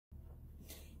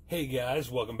Hey guys,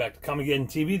 welcome back to Comic-Geddon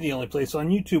TV, the only place on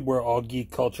YouTube where all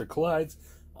geek culture collides.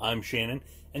 I'm Shannon,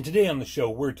 and today on the show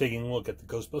we're taking a look at the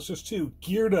Ghostbusters 2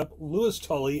 geared up Louis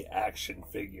Tully action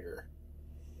figure.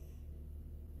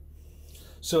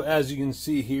 So as you can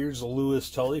see, here's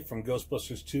Louis Tully from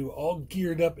Ghostbusters 2, all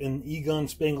geared up in Egon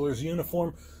Spengler's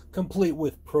uniform, complete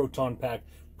with proton pack,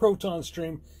 proton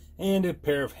stream, and a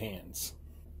pair of hands.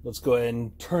 Let's go ahead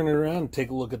and turn it around and take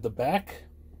a look at the back.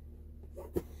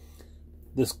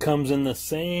 This comes in the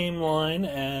same line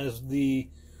as the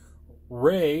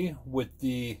Ray with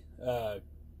the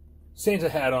Santa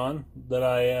hat on that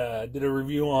I did a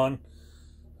review on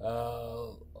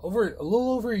a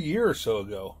little over a year or so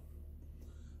ago.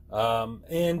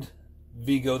 And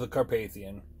Vigo the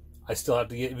Carpathian. I still have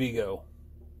to get Vigo.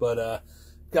 But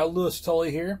got Louis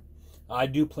Tully here. I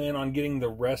do plan on getting the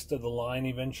rest of the line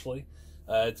eventually.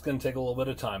 It's going to take a little bit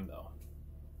of time though.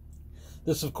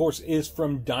 This, of course, is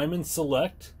from Diamond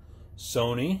Select,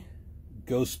 Sony,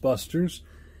 Ghostbusters,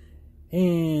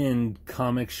 and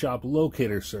Comic Shop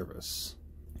Locator Service.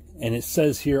 And it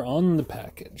says here on the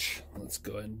package, let's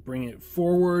go ahead and bring it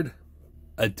forward.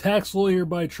 A tax lawyer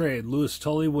by trade, Louis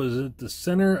Tully was at the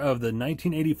center of the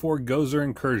 1984 Gozer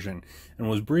incursion and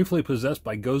was briefly possessed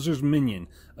by Gozer's minion,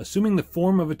 assuming the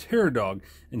form of a terror dog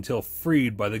until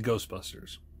freed by the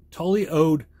Ghostbusters. Tully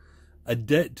owed a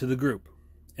debt to the group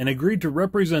and agreed to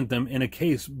represent them in a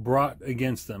case brought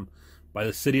against them by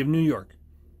the city of New York,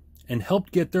 and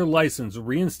helped get their license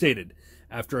reinstated.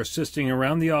 After assisting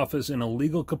around the office in a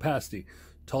legal capacity,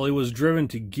 Tully was driven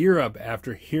to gear up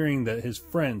after hearing that his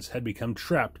friends had become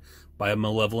trapped by a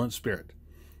malevolent spirit.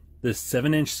 This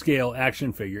 7-inch scale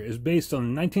action figure is based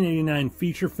on the 1989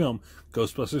 feature film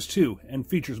Ghostbusters 2 and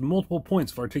features multiple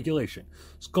points of articulation,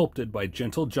 sculpted by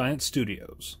Gentle Giant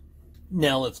Studios.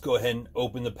 Now let's go ahead and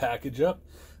open the package up.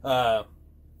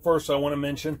 First, I want to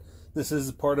mention this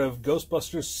is part of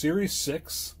Ghostbusters Series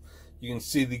 6. You can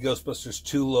see the Ghostbusters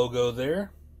 2 logo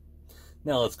there.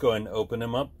 Now let's go ahead and open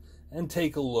him up and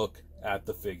take a look at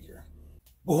the figure.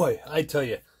 Boy, I tell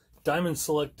you, Diamond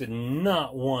Select did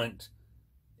not want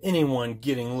anyone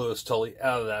getting Louis Tully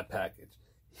out of that package.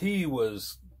 He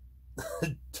was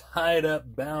tied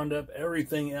up, bound up,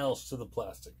 everything else to the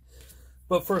plastic.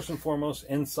 But first and foremost,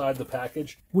 inside the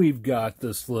package, we've got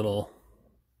this little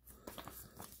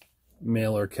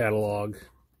mailer catalog.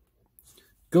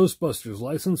 Ghostbusters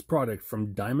licensed product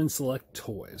from Diamond Select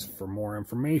Toys. For more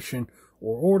information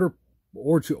or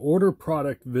to order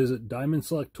product, visit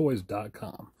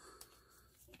diamondselecttoys.com.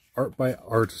 Art by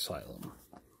Art Asylum.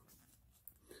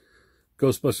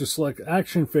 Ghostbusters Select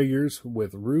action figures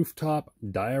with rooftop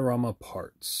diorama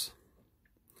parts.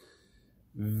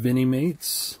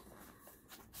 Mini-Mates,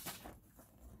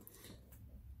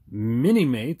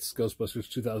 Ghostbusters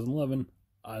 2011.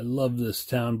 I love this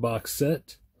town box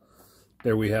set.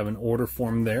 There we have an order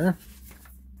form there.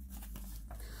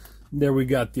 There we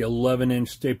got the 11-inch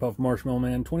Stay Puft Marshmallow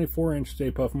Man, 24-inch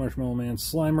Stay Puft Marshmallow Man,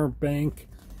 Slimer Bank,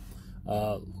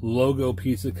 logo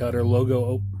pizza cutter,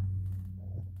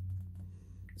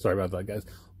 sorry about that, guys.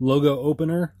 Logo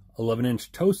opener,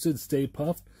 11-inch Toasted Stay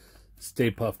Puft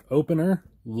opener,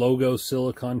 logo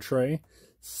silicone tray,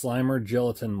 Slimer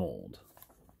gelatin mold.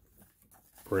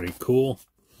 Pretty cool.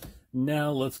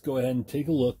 Now let's go ahead and take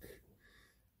a look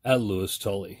at Louis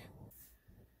Tully.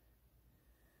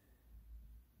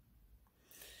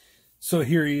 So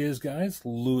here he is, guys.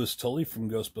 Louis Tully from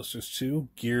Ghostbusters 2,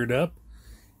 geared up.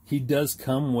 He does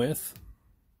come with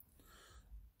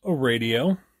a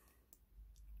radio,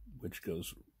 which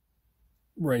goes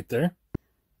right there.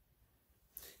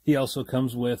 He also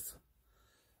comes with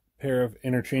a pair of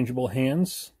interchangeable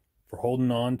hands for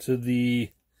holding on to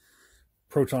the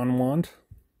proton wand.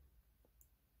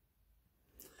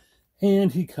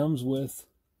 And he comes with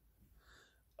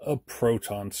a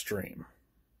proton stream.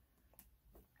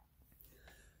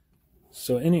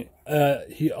 So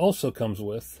he also comes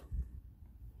with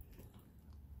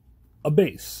a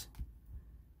base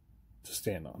to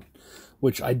stand on,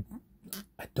 which I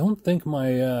don't think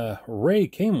my Ray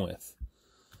came with.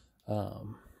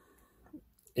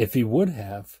 If he would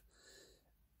have,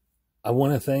 I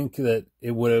want to think that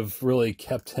it would have really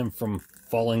kept him from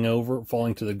falling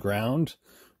to the ground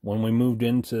when we moved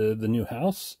into the new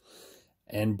house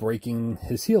and breaking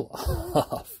his heel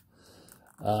off.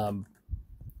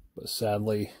 But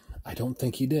sadly, I don't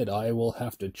think he did. I will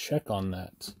have to check on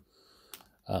that.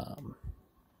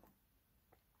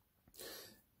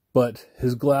 But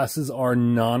his glasses are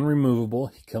non-removable.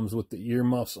 He comes with the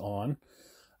earmuffs on.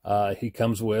 He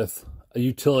comes with a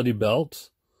utility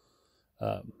belt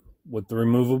with the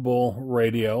removable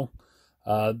radio.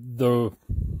 The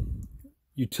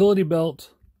utility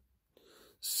belt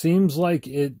Seems like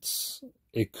it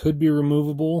could be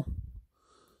removable,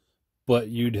 but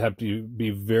you'd have to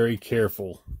be very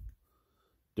careful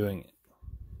doing it.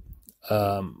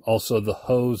 Also, the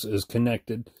hose is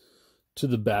connected to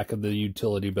the back of the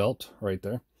utility belt right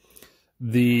there.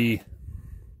 The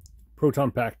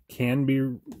proton pack can be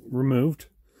removed.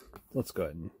 Let's go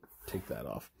ahead and take that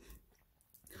off.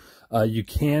 You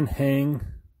can hang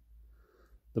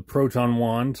the proton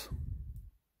wand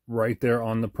right there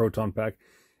on the proton pack.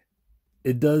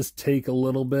 It does take a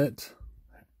little bit,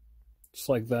 just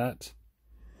like that.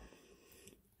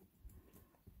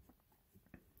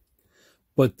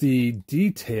 But the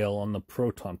detail on the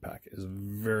proton pack is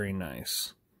very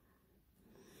nice.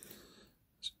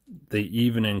 They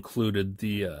even included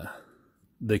the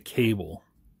cable.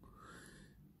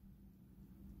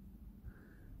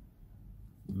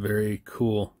 Very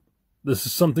cool. This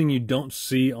is something you don't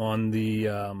see on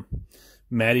the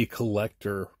Matty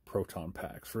Collector proton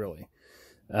packs, really.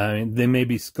 I mean, they may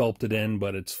be sculpted in,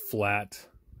 but it's flat.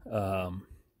 I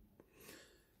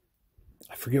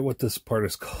forget what this part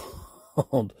is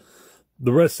called.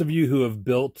 The rest of you who have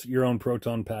built your own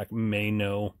proton pack may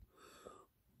know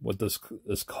what this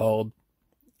is called.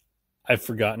 I've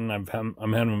forgotten. I'm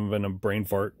having a brain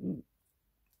fart.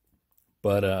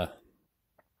 But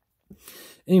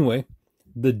anyway,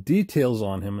 the details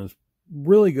on him is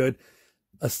really good.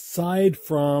 Aside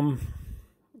from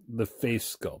the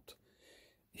face sculpt,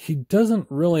 he doesn't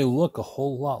really look a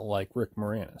whole lot like Rick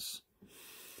Moranis.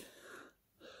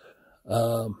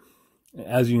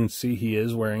 As you can see, he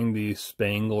is wearing the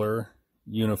Spangler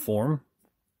uniform.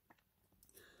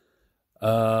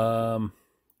 Maybe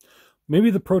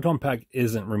the proton pack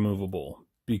isn't removable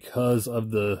because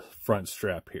of the front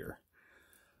strap here.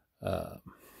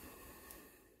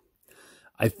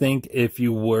 I think if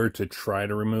you were to try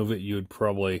to remove it, you would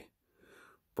probably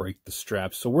break the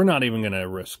strap. So we're not even going to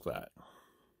risk that.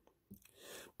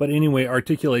 But anyway,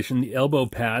 articulation, the elbow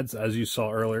pads, as you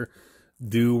saw earlier,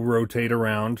 do rotate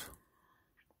around.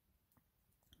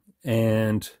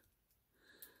 And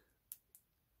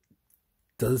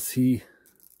does he...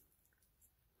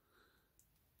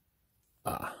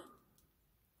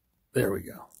 there we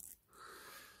go.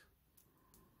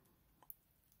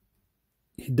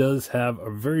 He does have a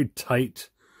very tight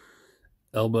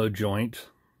elbow joint,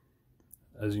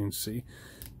 as you can see.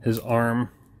 His arm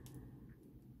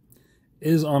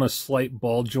is on a slight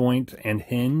ball joint and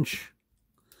hinge.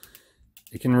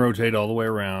 It can rotate all the way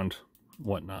around,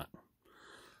 whatnot.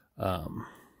 But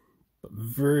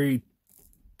very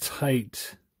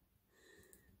tight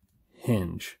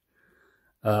hinge.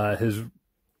 His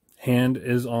hand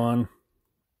is on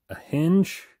a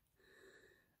hinge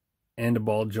and a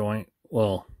ball joint.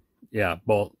 Well, yeah,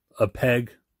 a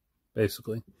peg,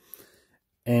 basically.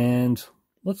 And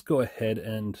let's go ahead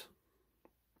and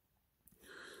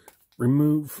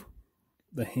remove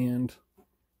the hand.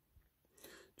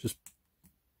 Just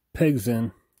pegs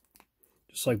in,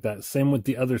 just like that. Same with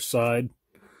the other side.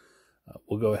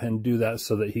 We'll go ahead and do that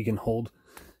so that he can hold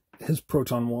his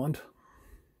proton wand.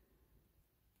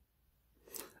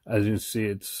 As you can see,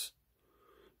 it's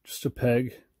just a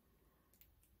peg.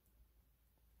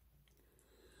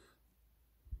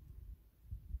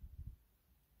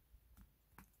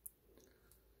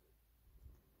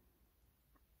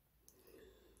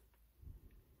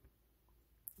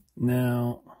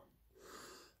 Now,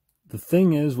 the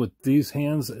thing is with these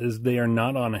hands is they are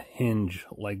not on a hinge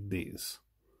like these.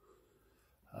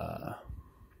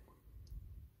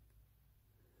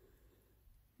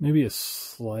 Maybe a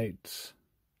slight...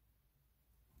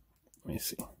 Let me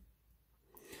see.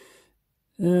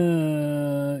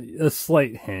 A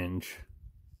slight hinge.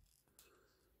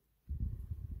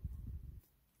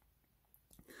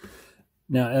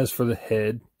 Now, as for the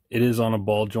head, it is on a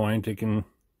ball joint. It can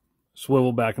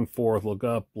swivel back and forth, look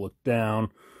up, look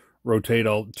down, rotate,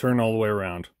 turn all the way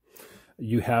around.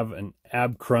 You have an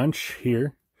ab crunch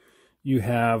here. You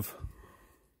have...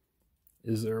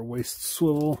 Is there a waist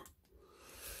swivel?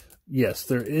 Yes,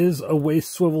 there is a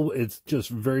waist swivel. It's just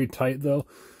very tight, though.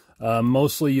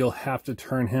 Mostly, you'll have to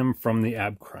turn him from the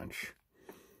ab crunch.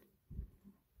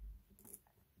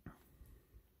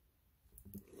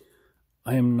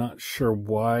 I am not sure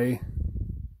why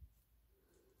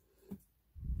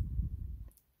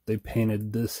they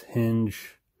painted this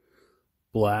hinge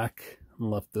black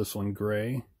and left this one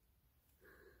gray.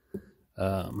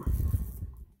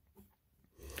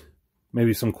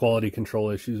 Maybe some quality control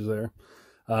issues there.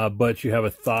 But you have a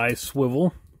thigh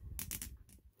swivel.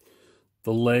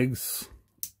 The legs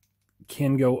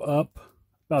can go up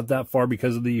about that far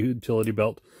because of the utility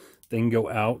belt. They can go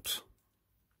out.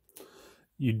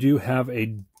 You do have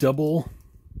a double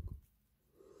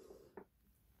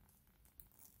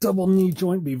double knee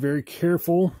joint. Be very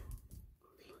careful.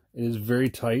 It is very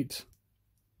tight.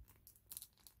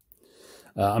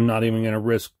 I'm not even going to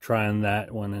risk trying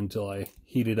that one until I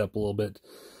heat it up a little bit.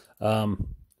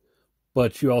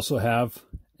 But you also have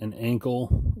an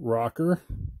ankle rocker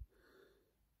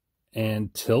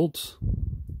and tilt.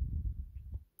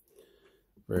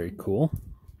 Very cool.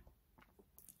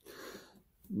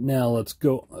 Now let's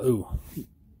go. Oh,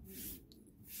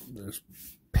 there's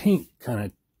paint kind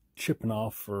of chipping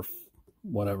off or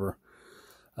whatever.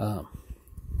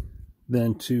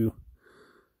 Then to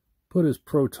put his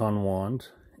proton wand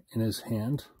in his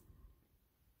hand.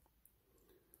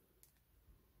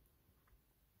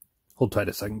 Hold tight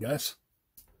a second, guys.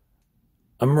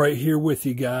 I'm right here with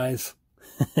you guys.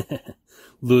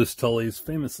 Louis Tully's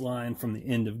famous line from the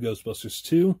end of Ghostbusters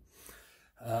 2.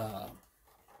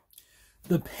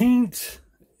 The paint,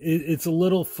 it's a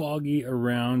little foggy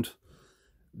around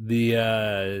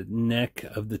the neck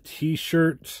of the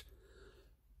t-shirt.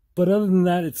 But other than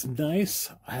that, it's nice.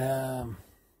 The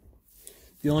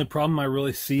only problem I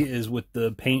really see is with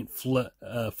the paint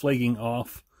flaking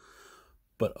off.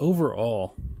 But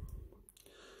overall,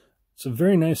 it's a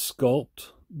very nice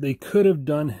sculpt. They could have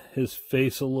done his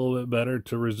face a little bit better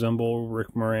to resemble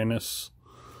Rick Moranis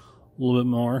a little bit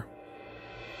more.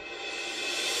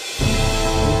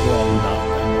 Overall, not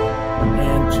bad.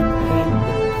 And to pin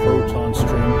the proton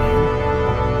string in,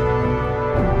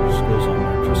 just goes on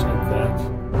there just like that.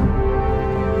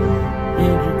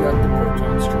 And you got the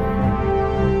proton string.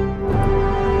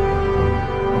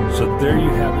 So there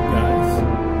you have it, guys.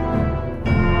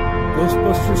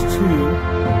 Ghostbusters 2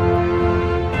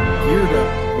 geared up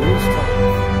this time.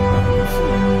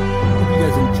 Hope you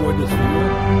guys enjoyed this video.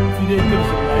 If you did, give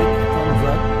us a like, thumbs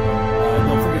up.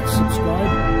 Don't forget to subscribe.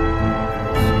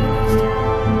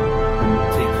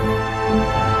 Take care.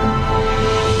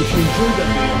 If you enjoyed that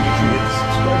video, make sure you hit the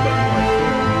subscribe button right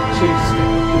there so you stay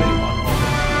up to date on all that.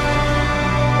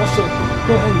 Also,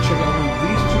 go ahead and check out one of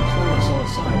these two clips on the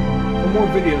side for more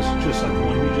videos just like the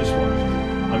one you just watched.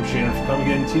 I'm Shannon from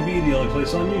Carpathian TV, the only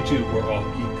place on YouTube where all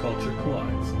geek culture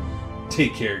collides.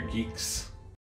 Take care, geeks.